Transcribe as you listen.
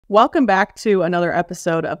Welcome back to another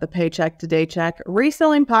episode of the Paycheck to Daycheck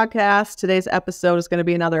Reselling Podcast. Today's episode is going to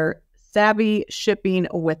be another Savvy Shipping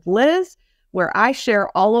with Liz, where I share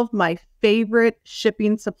all of my favorite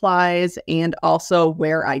shipping supplies and also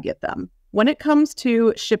where I get them. When it comes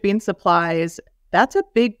to shipping supplies, that's a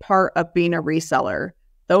big part of being a reseller.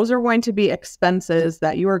 Those are going to be expenses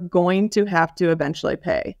that you are going to have to eventually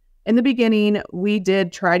pay. In the beginning, we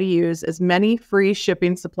did try to use as many free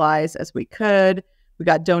shipping supplies as we could. We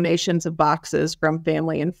got donations of boxes from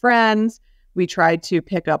family and friends. We tried to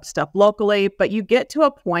pick up stuff locally, but you get to a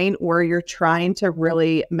point where you're trying to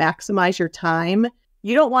really maximize your time.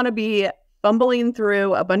 You don't want to be fumbling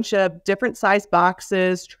through a bunch of different size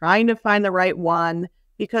boxes, trying to find the right one,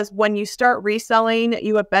 because when you start reselling,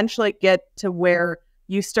 you eventually get to where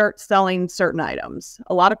you start selling certain items.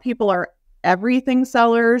 A lot of people are everything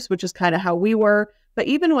sellers, which is kind of how we were. But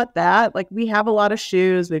even with that, like we have a lot of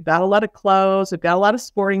shoes, we've got a lot of clothes, we've got a lot of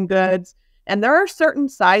sporting goods, and there are certain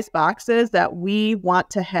size boxes that we want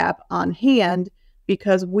to have on hand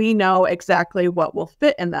because we know exactly what will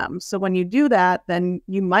fit in them. So when you do that, then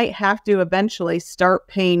you might have to eventually start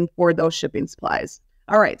paying for those shipping supplies.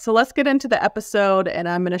 All right, so let's get into the episode, and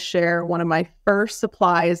I'm going to share one of my first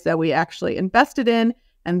supplies that we actually invested in,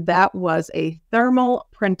 and that was a thermal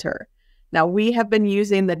printer. Now, we have been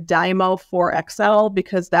using the Dymo 4XL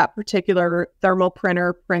because that particular thermal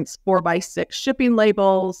printer prints 4x6 shipping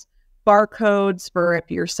labels, barcodes for if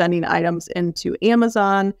you're sending items into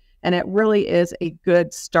Amazon, and it really is a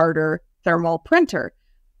good starter thermal printer.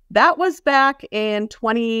 That was back in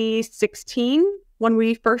 2016 when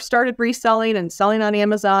we first started reselling and selling on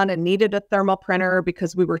Amazon and needed a thermal printer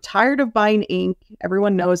because we were tired of buying ink.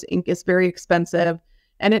 Everyone knows ink is very expensive,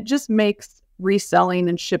 and it just makes reselling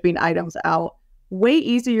and shipping items out way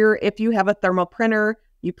easier if you have a thermal printer.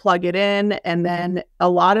 You plug it in, and then a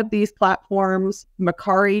lot of these platforms,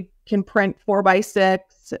 Mercari can print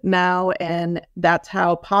 4x6 now, and that's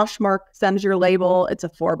how Poshmark sends your label. It's a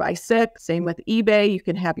 4x6. Same with eBay. You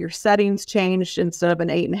can have your settings changed. Instead of an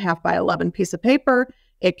 8.5 by 11 piece of paper,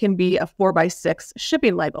 it can be a 4x6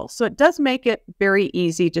 shipping label. So it does make it very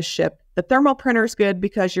easy to ship. The thermal printer is good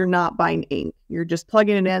because you're not buying ink. You're just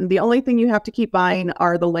plugging it in. The only thing you have to keep buying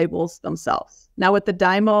are the labels themselves. Now with the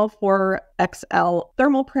Dymo 4XL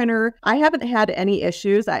thermal printer, I haven't had any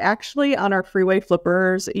issues. I actually, on our Freeway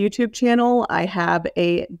Flippers YouTube channel, I have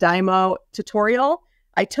a Dymo tutorial.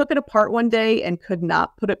 I took it apart one day and could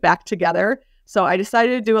not put it back together. So I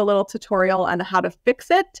decided to do a little tutorial on how to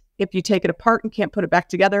fix it if you take it apart and can't put it back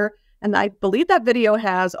together. And I believe that video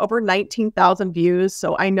has over 19,000 views.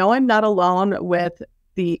 So I know I'm not alone with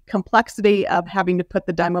the complexity of having to put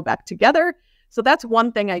the Dymo back together. So that's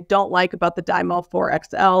one thing I don't like about the Dymo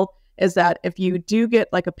 4XL is that if you do get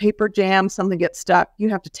like a paper jam, something gets stuck, you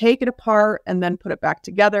have to take it apart and then put it back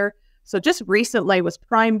together. So just recently was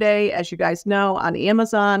Prime Day, as you guys know, on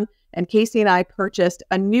Amazon. And Casey and I purchased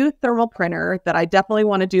a new thermal printer that I definitely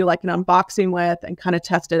want to do like an unboxing with and kind of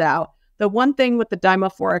test it out. The one thing with the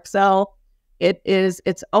Dymo 4XL, it is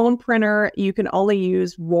its own printer. You can only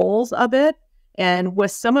use rolls of it. And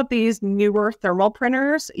with some of these newer thermal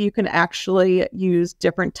printers, you can actually use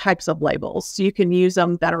different types of labels. So you can use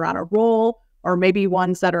them that are on a roll or maybe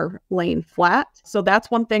ones that are laying flat. So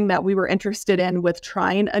that's one thing that we were interested in with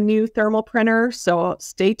trying a new thermal printer. So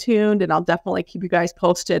stay tuned, and I'll definitely keep you guys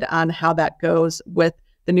posted on how that goes with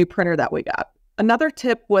the new printer that we got. Another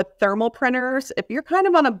tip with thermal printers, if you're kind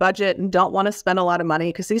of on a budget and don't want to spend a lot of money,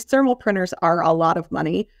 because these thermal printers are a lot of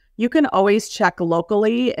money, you can always check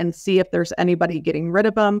locally and see if there's anybody getting rid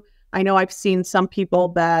of them. I know I've seen some people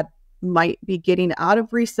that might be getting out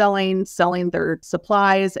of reselling, selling their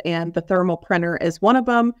supplies, and the thermal printer is one of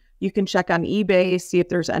them. You can check on eBay, see if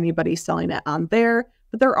there's anybody selling it on there.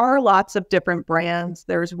 But there are lots of different brands.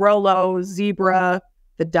 There's Rollo, Zebra,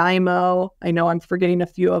 the Dymo. I know I'm forgetting a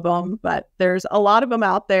few of them, but there's a lot of them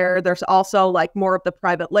out there. There's also like more of the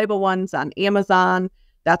private label ones on Amazon.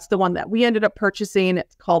 That's the one that we ended up purchasing.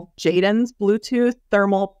 It's called Jaden's Bluetooth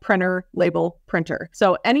Thermal Printer Label Printer.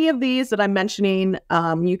 So any of these that I'm mentioning,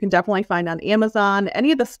 you can definitely find on Amazon.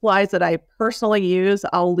 Any of the supplies that I personally use,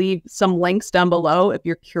 I'll leave some links down below if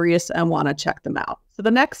you're curious and want to check them out. So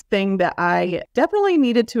the next thing that I definitely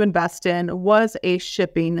needed to invest in was a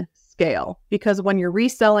shipping scale, because when you're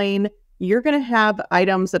reselling, you're going to have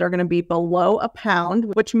items that are going to be below a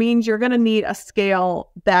pound, which means you're going to need a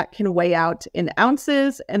scale that can weigh out in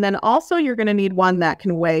ounces. And then also you're going to need one that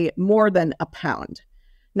can weigh more than a pound.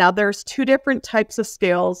 Now there's two different types of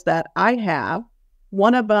scales that I have.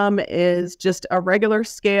 One of them is just a regular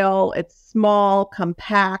scale. It's small,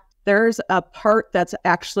 compact. There's a part that's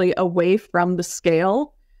actually away from the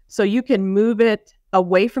scale, so you can move it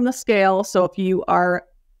away from the scale. So if you are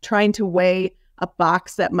trying to weigh a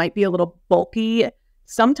box that might be a little bulky,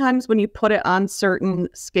 sometimes when you put it on certain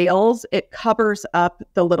scales, it covers up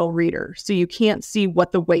the little reader, so you can't see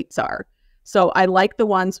what the weights are. So I like the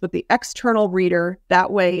ones with the external reader.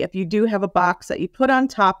 That way, if you do have a box that you put on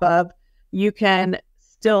top of, you can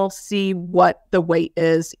still see what the weight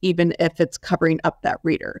is, even if it's covering up that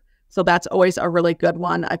reader. So that's always a really good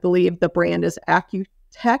one. I believe the brand is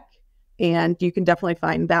Accutech, and you can definitely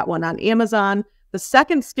find that one on Amazon. The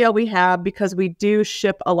second scale we have, because we do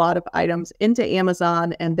ship a lot of items into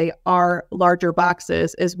Amazon and they are larger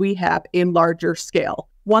boxes, is we have a larger scale.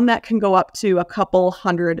 One that can go up to a couple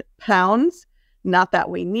 100 pounds. Not that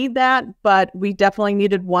we need that, but we definitely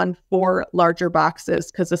needed one for larger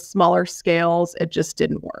boxes because the smaller scales, it just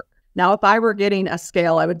didn't work. Now, if I were getting a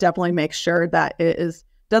scale, I would definitely make sure that it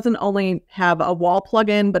doesn't only have a wall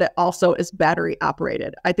plug-in, but it also is battery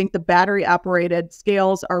operated. I think the battery operated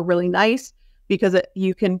scales are really nice because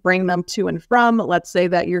you can bring them to and from. Let's say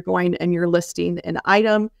that you're going and you're listing an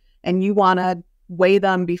item and you want to weigh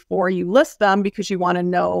them before you list them because you want to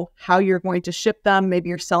know how you're going to ship them. Maybe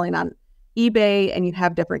you're selling on eBay and you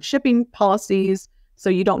have different shipping policies, so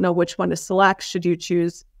you don't know which one to select. Should you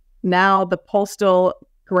choose now the postal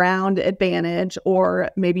ground advantage, or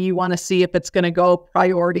maybe you want to see if it's going to go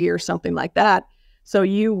priority or something like that. So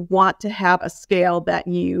you want to have a scale that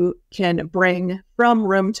you can bring from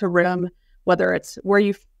room to room, whether it's where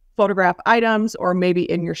you photograph items or maybe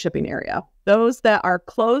in your shipping area. Those that are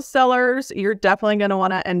closed sellers, you're definitely going to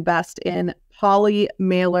want to invest in poly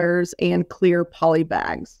mailers and clear poly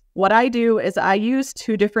bags. What I do is I use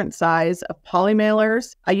two different sizes of poly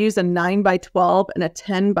mailers. I use a 9x12 and a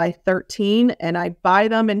 10x13, and I buy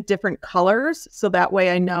them in different colors so that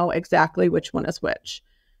way I know exactly which one is which.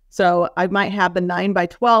 So I might have the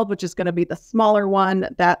 9x12, which is going to be the smaller one.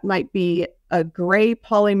 That might be a gray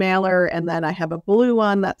poly mailer, and then I have a blue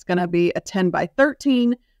one that's going to be a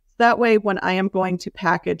 10x13. That way, when I am going to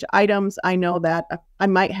package items, I know that I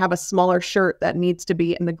might have a smaller shirt that needs to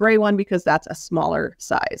be in the gray one because that's a smaller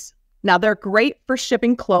size. Now, they're great for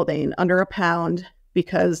shipping clothing under a pound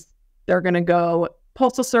because they're going to go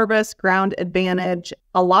postal service, ground advantage.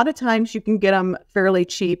 A lot of times you can get them fairly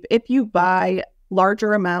cheap. If you buy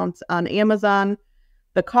larger amounts on Amazon,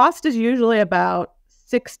 the cost is usually about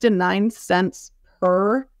 6 to 9 cents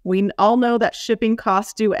per. We all know that shipping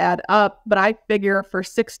costs do add up, but I figure for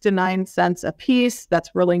 6 to 9 cents a piece, that's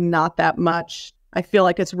really not that much. I feel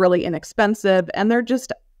like it's really inexpensive, and they're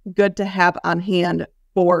just good to have on hand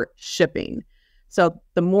for shipping. So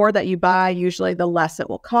the more that you buy, usually the less it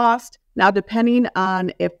will cost. Now, depending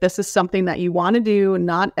on if this is something that you want to do,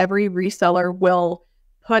 not every reseller will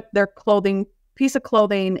put their piece of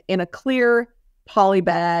clothing in a clear poly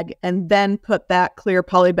bag and then put that clear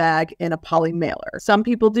poly bag in a poly mailer. Some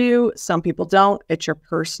people do, some people don't. It's your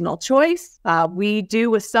personal choice. We do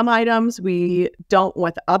with some items, we don't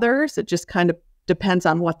with others. It just kind of depends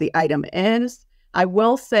on what the item is. I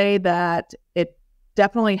will say that it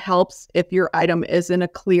definitely helps if your item is in a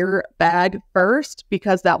clear bag first,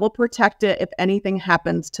 because that will protect it if anything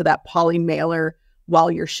happens to that poly mailer while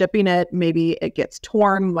you're shipping it. Maybe it gets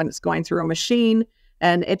torn when it's going through a machine,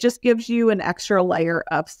 and it just gives you an extra layer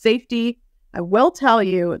of safety. I will tell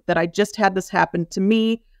you that I just had this happen to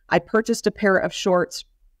me. I purchased a pair of shorts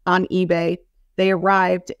on eBay. They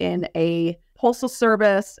arrived in a postal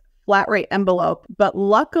service flat rate envelope, but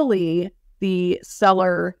luckily the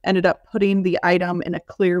seller ended up putting the item in a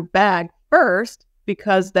clear bag first,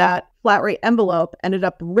 because that flat rate envelope ended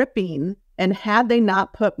up ripping. And had they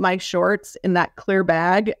not put my shorts in that clear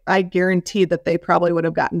bag, I guarantee that they probably would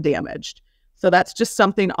have gotten damaged. So that's just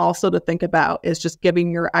something also to think about, is just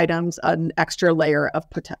giving your items an extra layer of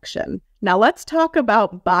protection. Now let's talk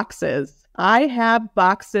about boxes. I have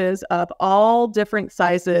boxes of all different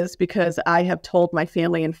sizes because I have told my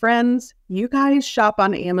family and friends, you guys shop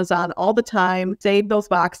on Amazon all the time, save those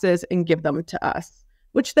boxes and give them to us,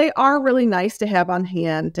 which they are really nice to have on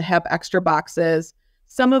hand, to have extra boxes.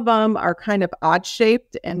 Some of them are kind of odd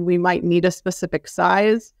shaped and we might need a specific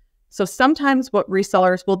size. So sometimes what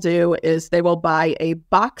resellers will do is they will buy a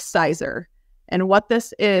box sizer. And what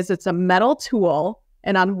this is, it's a metal tool.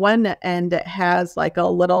 And on one end, it has like a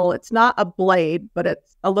little, it's not a blade, but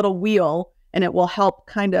it's a little wheel, and it will help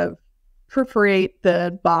kind of perforate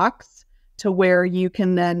the box to where you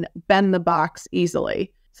can then bend the box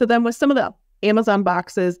easily. So then with some of the Amazon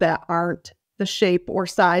boxes that aren't the shape or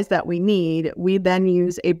size that we need, we then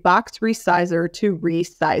use a box resizer to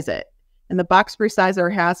resize it. And the box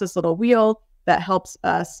resizer has this little wheel that helps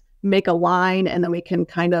us make a line, and then we can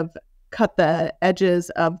kind of cut the edges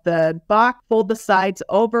of the box, fold the sides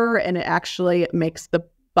over, and it actually makes the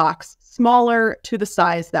box smaller to the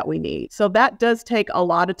size that we need. So that does take a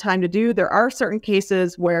lot of time to do. There are certain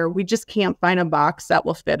cases where we just can't find a box that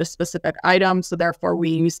will fit a specific item. So therefore we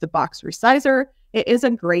use the box resizer. It is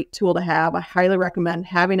a great tool to have. I highly recommend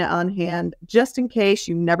having it on hand just in case.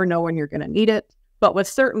 You never know when you're going to need it. But with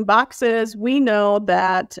certain boxes, we know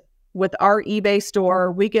that with our eBay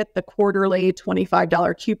store, we get the quarterly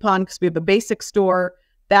 $25 coupon because we have a basic store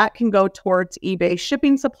that can go towards eBay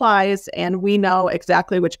shipping supplies, and we know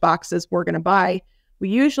exactly which boxes we're going to buy. We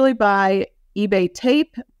usually buy eBay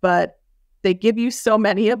tape, but they give you so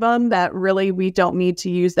many of them that really we don't need to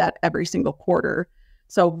use that every single quarter.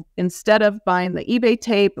 So instead of buying the eBay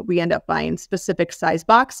tape, we end up buying specific size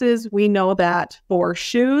boxes. We know that for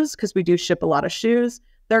shoes, because we do ship a lot of shoes,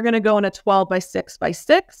 they're going to go in a 12 by 6 by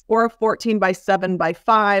 6 or a 14 by 7 by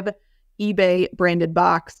 5 eBay branded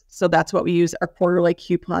box. So that's what we use our quarterly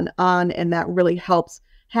coupon on. And that really helps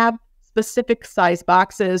have specific size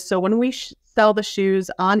boxes. So when we sell the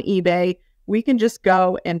shoes on eBay, we can just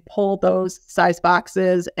go and pull those size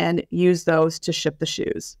boxes and use those to ship the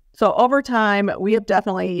shoes. So over time, we have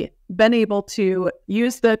definitely been able to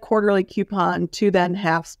use the quarterly coupon to then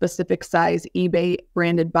have specific size eBay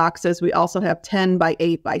branded boxes. We also have 10 by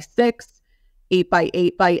 8 by 6, 8 by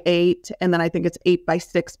 8 by 8, and then I think it's 8 by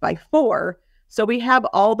 6 by 4. So we have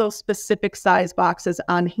all those specific size boxes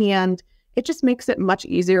on hand. It just makes it much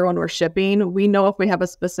easier when we're shipping. We know if we have a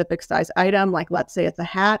specific size item, like let's say it's a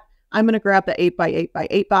hat, I'm going to grab the 8 by 8 by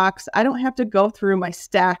 8 box. I don't have to go through my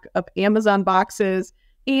stack of Amazon boxes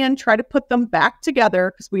and try to put them back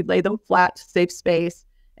together because we lay them flat to save space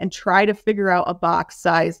and try to figure out a box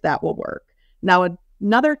size that will work. Now,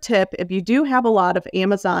 another tip, if you do have a lot of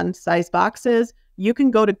Amazon size boxes, you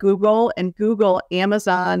can go to Google and Google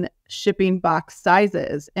Amazon shipping box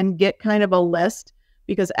sizes and get kind of a list,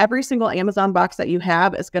 because every single Amazon box that you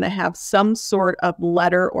have is going to have some sort of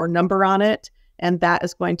letter or number on it. And that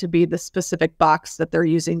is going to be the specific box that they're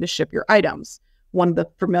using to ship your items. One of the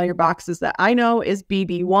familiar boxes that I know is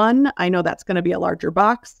BB1. I know that's going to be a larger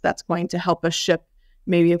box. That's going to help us ship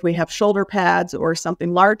maybe if we have shoulder pads or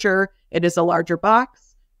something larger, it is a larger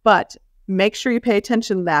box. But make sure you pay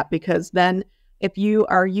attention to that, because then if you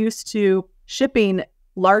are used to shipping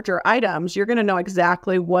larger items, you're going to know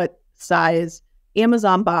exactly what size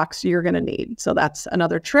Amazon box you're going to need. So that's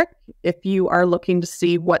another trick if you are looking to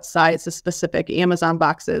see what size the specific Amazon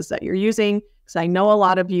box is that you're using. Because I know a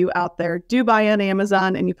lot of you out there do buy on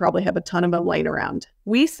Amazon and you probably have a ton of them laying around.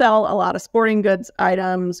 We sell a lot of sporting goods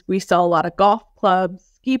items. We sell a lot of golf clubs,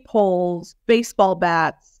 ski poles, baseball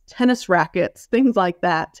bats, tennis rackets, things like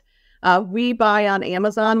that. We buy on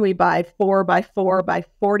Amazon. We buy 4 by 4 by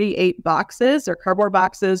 48 boxes or cardboard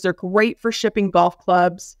boxes. They're great for shipping golf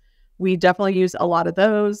clubs. We definitely use a lot of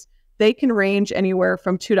those. They can range anywhere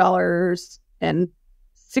from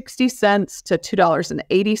 $2.60 to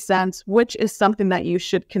 $2.80, which is something that you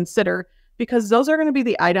should consider, because those are going to be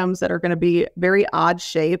the items that are going to be very odd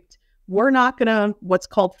shaped. We're not going to what's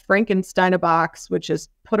called Frankenstein a box, which is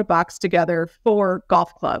put a box together for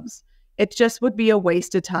golf clubs. It just would be a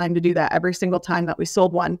waste of time to do that every single time that we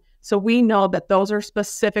sold one. So we know that those are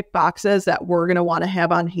specific boxes that we're going to want to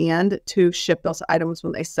have on hand to ship those items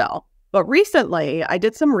when they sell. But recently, I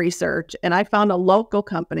did some research and I found a local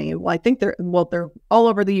company. Well, I think they're all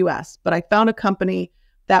over the US, but I found a company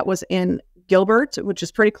that was in Gilbert, which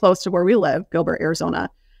is pretty close to where we live, Gilbert, Arizona.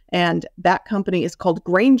 And that company is called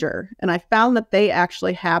Grainger. And I found that they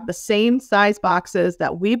actually have the same size boxes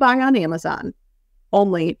that we buy on Amazon,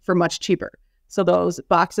 only for much cheaper. So those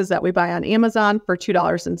boxes that we buy on Amazon for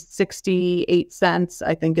 $2.68,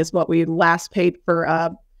 I think is what we last paid for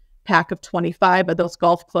a pack of 25 of those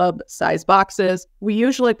golf club size boxes. We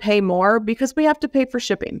usually pay more because we have to pay for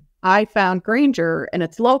shipping. I found Grainger and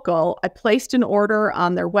it's local. I placed an order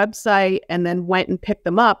on their website and then went and picked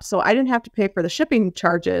them up. So I didn't have to pay for the shipping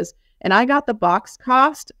charges. And I got the box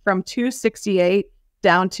cost from $2.68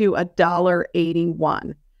 down to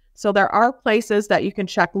 $1.81. So there are places that you can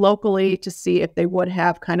check locally to see if they would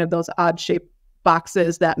have kind of those odd shaped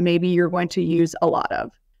boxes that maybe you're going to use a lot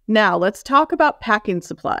of. Now, let's talk about packing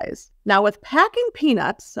supplies. Now, with packing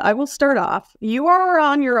peanuts, I will start off. You are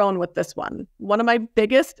on your own with this one. One of my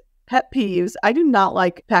biggest pet peeves, I do not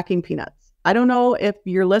like packing peanuts. I don't know if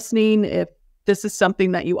you're listening, if this is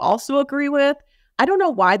something that you also agree with. I don't know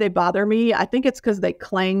why they bother me. I think it's because they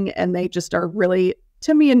cling and they just are really,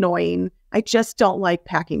 to me, annoying. I just don't like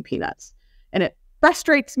packing peanuts. And it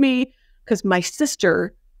frustrates me because my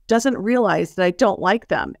sister doesn't realize that I don't like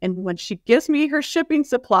them. And when she gives me her shipping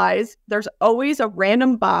supplies, there's always a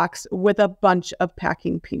random box with a bunch of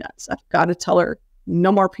packing peanuts. I've got to tell her,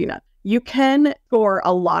 no more peanuts. You can score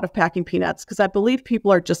a lot of packing peanuts because I believe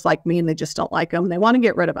people are just like me and they just don't like them. They want to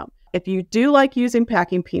get rid of them. If you do like using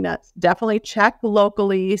packing peanuts, definitely check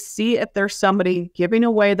locally, see if there's somebody giving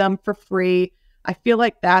away them for free. I feel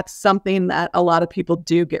like that's something that a lot of people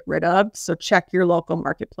do get rid of. So check your local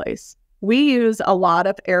marketplace. We use a lot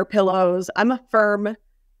of air pillows. I'm a firm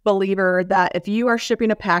believer that if you are shipping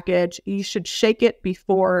a package, you should shake it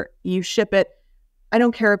before you ship it. I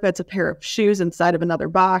don't care if it's a pair of shoes inside of another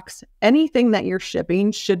box. Anything that you're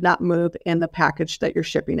shipping should not move in the package that you're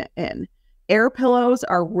shipping it in. Air pillows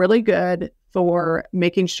are really good for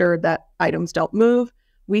making sure that items don't move.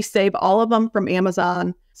 We save all of them from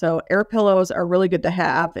Amazon. So air pillows are really good to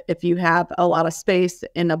have if you have a lot of space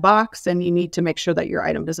in a box and you need to make sure that your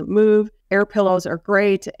item doesn't move. Air pillows are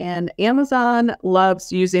great, and Amazon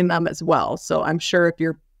loves using them as well. So I'm sure if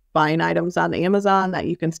you're buying items on Amazon that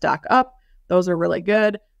you can stock up, those are really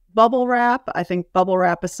good. Bubble wrap. I think bubble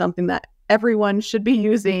wrap is something that everyone should be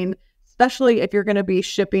using, especially if you're going to be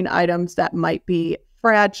shipping items that might be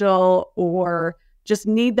fragile or just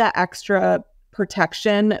need that extra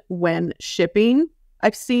protection when shipping.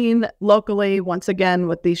 I've seen locally, once again,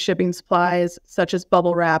 with these shipping supplies, such as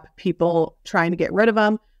bubble wrap, people trying to get rid of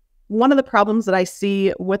them. One of the problems that I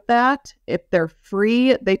see with that, if they're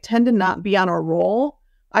free, they tend to not be on a roll.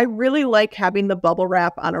 I really like having the bubble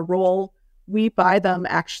wrap on a roll. We buy them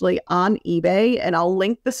actually on eBay, and I'll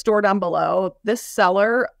link the store down below. This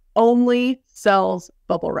seller only sells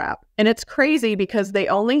bubble wrap. And it's crazy because they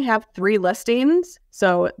only have 3 listings.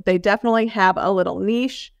 So they definitely have a little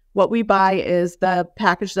niche. What we buy is the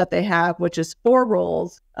package that they have, which is 4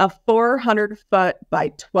 rolls of 400 foot by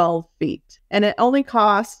 12 feet. And it only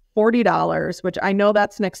costs $40, which I know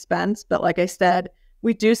that's an expense, but like I said,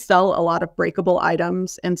 we do sell a lot of breakable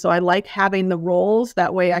items. And so I like having the rolls.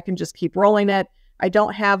 That way I can just keep rolling it. I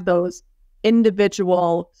don't have those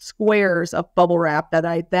individual squares of bubble wrap that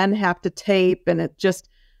I then have to tape, and it just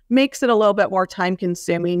makes it a little bit more time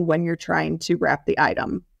consuming when you're trying to wrap the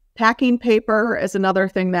item. Packing paper is another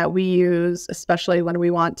thing that we use, especially when we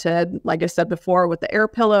want to, like I said before, with the air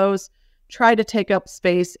pillows, try to take up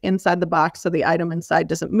space inside the box so the item inside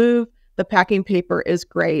doesn't move. The packing paper is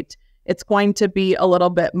great. It's going to be a little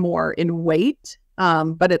bit more in weight,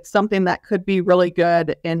 but it's something that could be really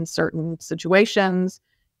good in certain situations.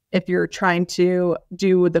 If you're trying to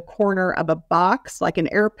do the corner of a box, like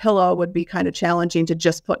an air pillow would be kind of challenging to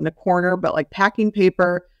just put in a corner, but like packing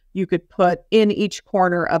paper, you could put in each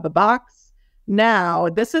corner of a box. Now,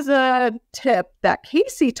 this is a tip that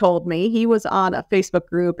Casey told me. He was on a Facebook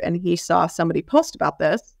group and he saw somebody post about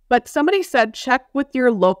this, but somebody said, check with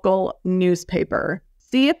your local newspaper.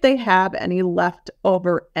 See if they have any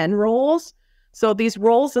leftover end rolls. So these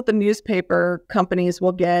rolls that the newspaper companies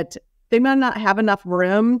will get, they might not have enough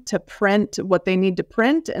room to print what they need to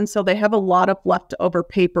print. And so they have a lot of leftover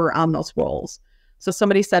paper on those rolls. So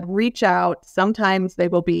somebody said, reach out. Sometimes they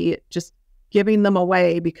will be just giving them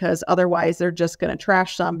away because otherwise they're just going to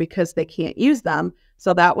trash them because they can't use them.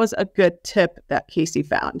 So that was a good tip that Casey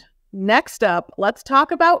found. Next up, let's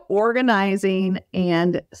talk about organizing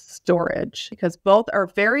and storage, because both are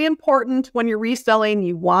very important when you're reselling.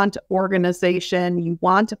 You want organization, you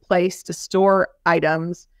want a place to store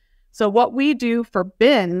items. So what we do for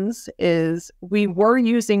bins is we were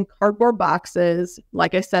using cardboard boxes.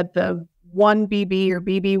 Like I said, the 1BB or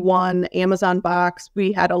BB1 Amazon box,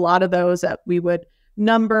 we had a lot of those that we would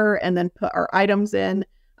number and then put our items in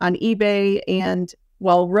on eBay, and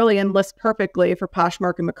well, really enlist perfectly for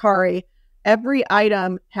Poshmark and Mercari. Every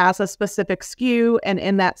item has a specific SKU, and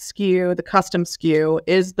in that SKU, the custom SKU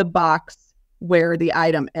is the box where the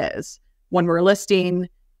item is. When we're listing,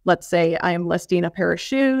 let's say I am listing a pair of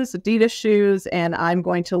shoes, Adidas shoes, and I'm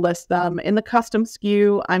going to list them in the custom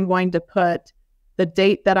SKU. I'm going to put the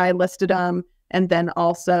date that I listed them, and then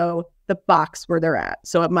also the box where they're at.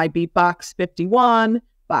 So it might be box 51,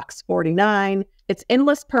 box 49. It's in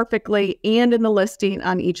list perfectly and in the listing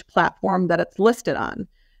on each platform that it's listed on.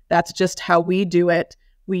 That's just how we do it.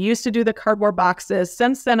 We used to do the cardboard boxes.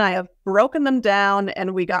 Since then, I have broken them down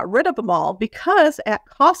and we got rid of them all because at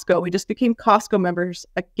Costco, we just became Costco members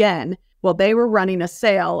again. Well, they were running a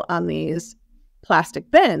sale on these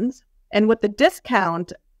plastic bins. And with the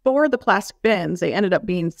discount for the plastic bins, they ended up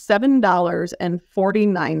being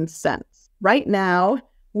 $7.49. Right now,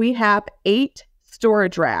 we have 8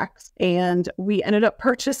 storage racks, and we ended up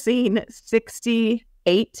purchasing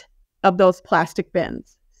 68 of those plastic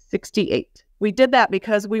bins. 68. We did that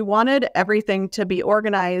because we wanted everything to be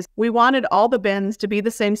organized. We wanted all the bins to be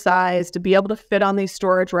the same size, to be able to fit on these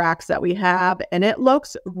storage racks that we have. And it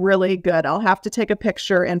looks really good. I'll have to take a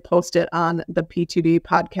picture and post it on the P2D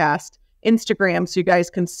podcast Instagram so you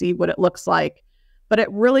guys can see what it looks like. But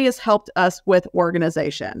it really has helped us with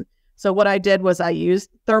organization. So what I did was I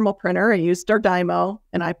used thermal printer, I used Dymo,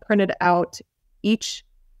 and I printed out each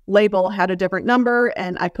label had a different number,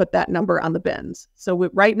 and I put that number on the bins. So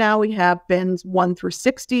right now we have bins 1 through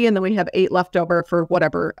 60, and then we have 8 left over for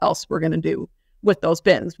whatever else we're going to do with those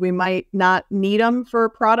bins. We might not need them for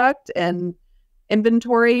product and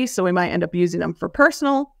inventory, so we might end up using them for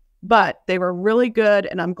personal, but they were really good,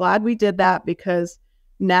 and I'm glad we did that because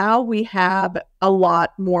now we have a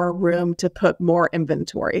lot more room to put more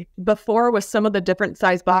inventory. Before, with some of the different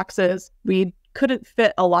size boxes, we couldn't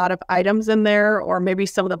fit a lot of items in there, or maybe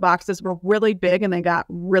some of the boxes were really big and they got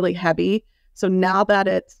really heavy. So now that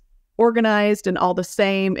it's organized and all the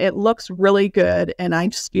same, it looks really good, and I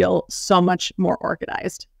just feel so much more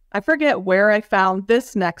organized. I forget where I found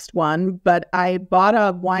this next one, but I bought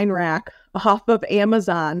a wine rack off of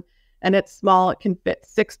Amazon, and it's small. It can fit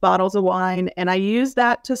 6 bottles of wine, and I use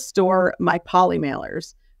that to store my poly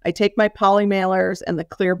mailers. I take my poly mailers and the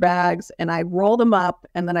clear bags and I roll them up,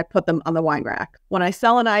 and then I put them on the wine rack. When I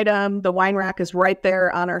sell an item, the wine rack is right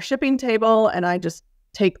there on our shipping table, and I just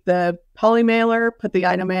take the poly mailer, put the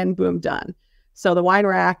item in, boom, done. So the wine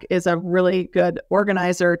rack is a really good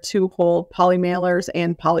organizer to hold poly mailers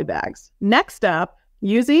and poly bags. Next up,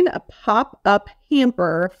 using a pop-up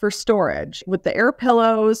hamper for storage. With the air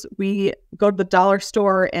pillows, we go to the dollar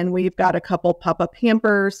store and we've got a couple pop-up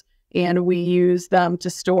hampers, and we use them to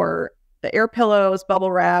store the air pillows, bubble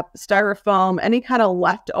wrap, styrofoam, any kind of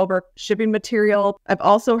leftover shipping material. I've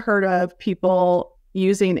also heard of people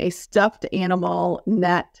using a stuffed animal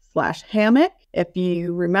net/hammock. If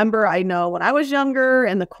you remember, I know when I was younger,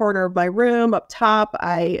 in the corner of my room up top,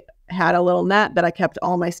 I had a little net that I kept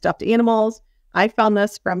all my stuffed animals. I found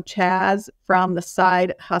this from Chaz from the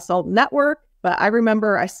Side Hustle Network. But I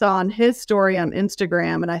remember I saw on his story on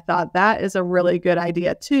Instagram, and I thought that is a really good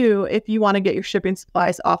idea too. If you want to get your shipping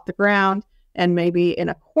supplies off the ground and maybe in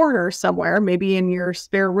a corner somewhere, maybe in your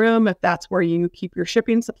spare room, if that's where you keep your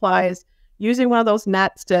shipping supplies, using one of those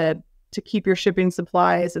nets to keep your shipping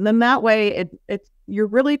supplies. And then that way you're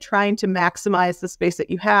really trying to maximize the space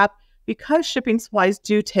that you have, because shipping supplies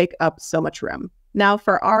do take up so much room. Now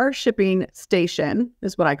for our shipping station,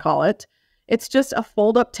 is what I call it. It's just a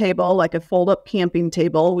fold-up table, like a fold-up camping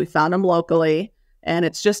table. We found them locally, and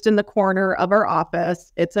it's just in the corner of our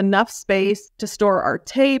office. It's enough space to store our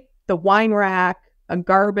tape, the wine rack, a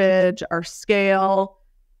garbage, our scale,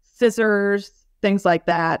 scissors, things like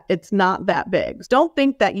that. It's not that big. Don't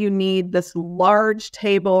think that you need this large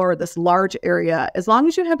table or this large area. As long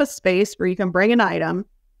as you have a space where you can bring an item,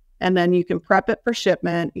 and then you can prep it for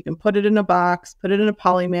shipment. You can put it in a box, put it in a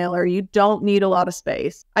poly mailer. You don't need a lot of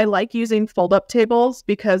space. I like using fold-up tables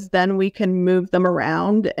because then we can move them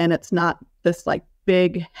around, and it's not this like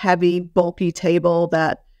big, heavy, bulky table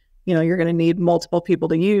that, you're going to need multiple people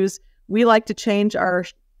to use. We like to change our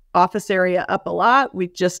office area up a lot. We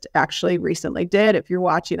just actually recently did. If you're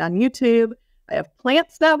watching on YouTube, I have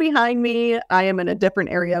plants now behind me. I am in a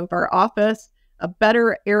different area of our office, a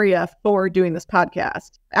better area for doing this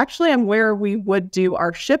podcast. Actually, I'm where we would do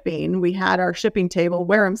our shipping. We had our shipping table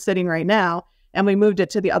where I'm sitting right now, and we moved it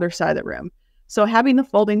to the other side of the room. So having the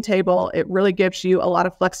folding table, it really gives you a lot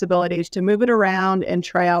of flexibility to move it around and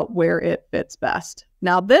try out where it fits best.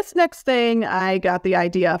 Now, this next thing, I got the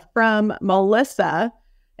idea from Melissa,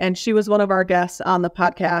 and she was one of our guests on the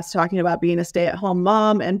podcast talking about being a stay-at-home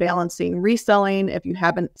mom and balancing reselling. If you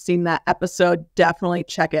haven't seen that episode, definitely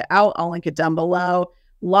check it out. I'll link it down below.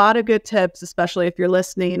 A lot of good tips, especially if you're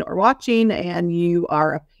listening or watching and you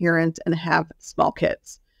are a parent and have small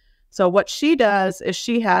kids. So what she does is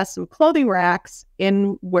she has some clothing racks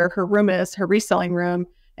in where her room is, her reselling room.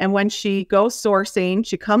 And when she goes sourcing,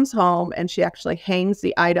 she comes home and she actually hangs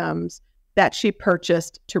the items that she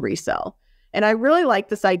purchased to resell. And I really like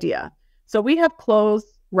this idea. So we have clothes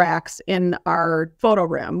racks in our photo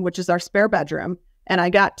room, which is our spare bedroom. And I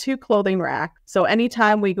got 2 clothing racks. So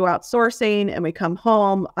anytime we go out sourcing and we come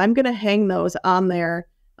home, I'm going to hang those on there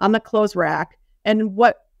on the clothes rack. And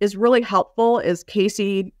what is really helpful is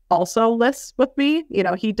Casey also lists with me.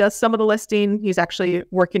 He does some of the listing. He's actually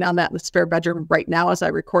working on that in the spare bedroom right now as I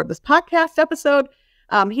record this podcast episode.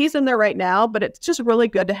 He's in there right now, but it's just really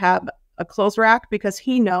good to have a clothes rack because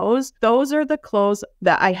he knows those are the clothes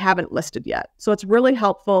that I haven't listed yet. So it's really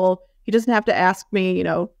helpful. He doesn't have to ask me,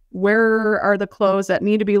 where are the clothes that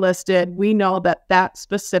need to be listed, we know that that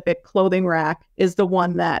specific clothing rack is the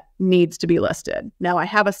one that needs to be listed. Now, I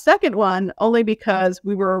have a second one only because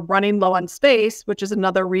we were running low on space, which is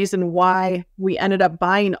another reason why we ended up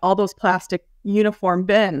buying all those plastic uniform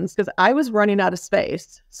bins, because I was running out of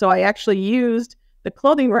space. So I actually used the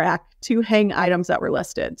clothing rack to hang items that were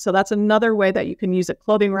listed. So that's another way that you can use a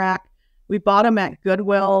clothing rack. We bought them at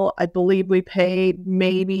Goodwill. I believe we paid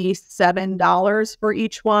maybe $7 for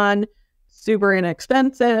each one. Super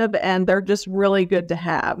inexpensive, and they're just really good to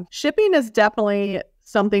have. Shipping is definitely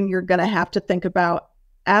something you're going to have to think about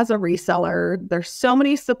as a reseller. There's so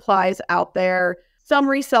many supplies out there. Some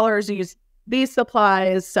resellers use these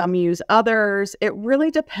supplies, some use others. It really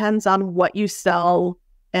depends on what you sell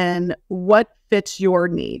and what fits your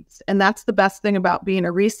needs. And that's the best thing about being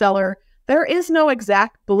a reseller. There is no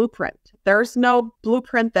exact blueprint. There's no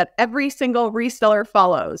blueprint that every single reseller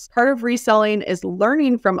follows. Part of reselling is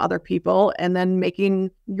learning from other people and then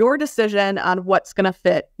making your decision on what's going to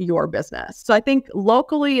fit your business. So I think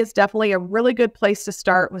locally is definitely a really good place to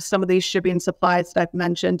start with some of these shipping supplies that I've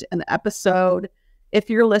mentioned in the episode. If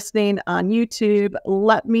you're listening on YouTube,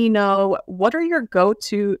 let me know, what are your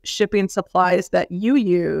go-to shipping supplies that you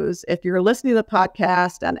use? If you're listening to the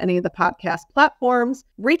podcast on any of the podcast platforms,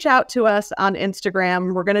 reach out to us on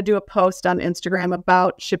Instagram. We're going to do a post on Instagram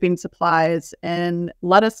about shipping supplies and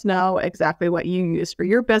let us know exactly what you use for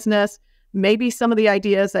your business. Maybe some of the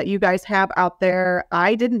ideas that you guys have out there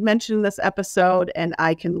I didn't mention in this episode, and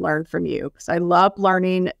I can learn from you because I love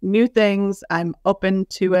learning new things. I'm open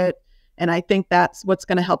to it. And I think that's what's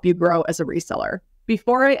going to help you grow as a reseller.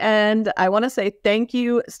 Before I end, I want to say thank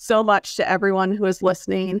you so much to everyone who is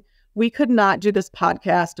listening. We could not do this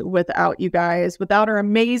podcast without you guys, without our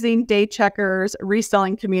amazing Daycheckers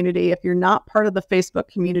reselling community. If you're not part of the Facebook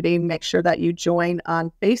community, make sure that you join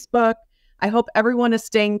on Facebook. I hope everyone is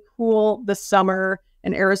staying cool this summer.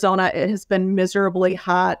 In Arizona, it has been miserably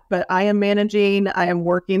hot, but I am managing, I am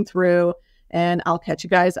working through, and I'll catch you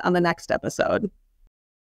guys on the next episode.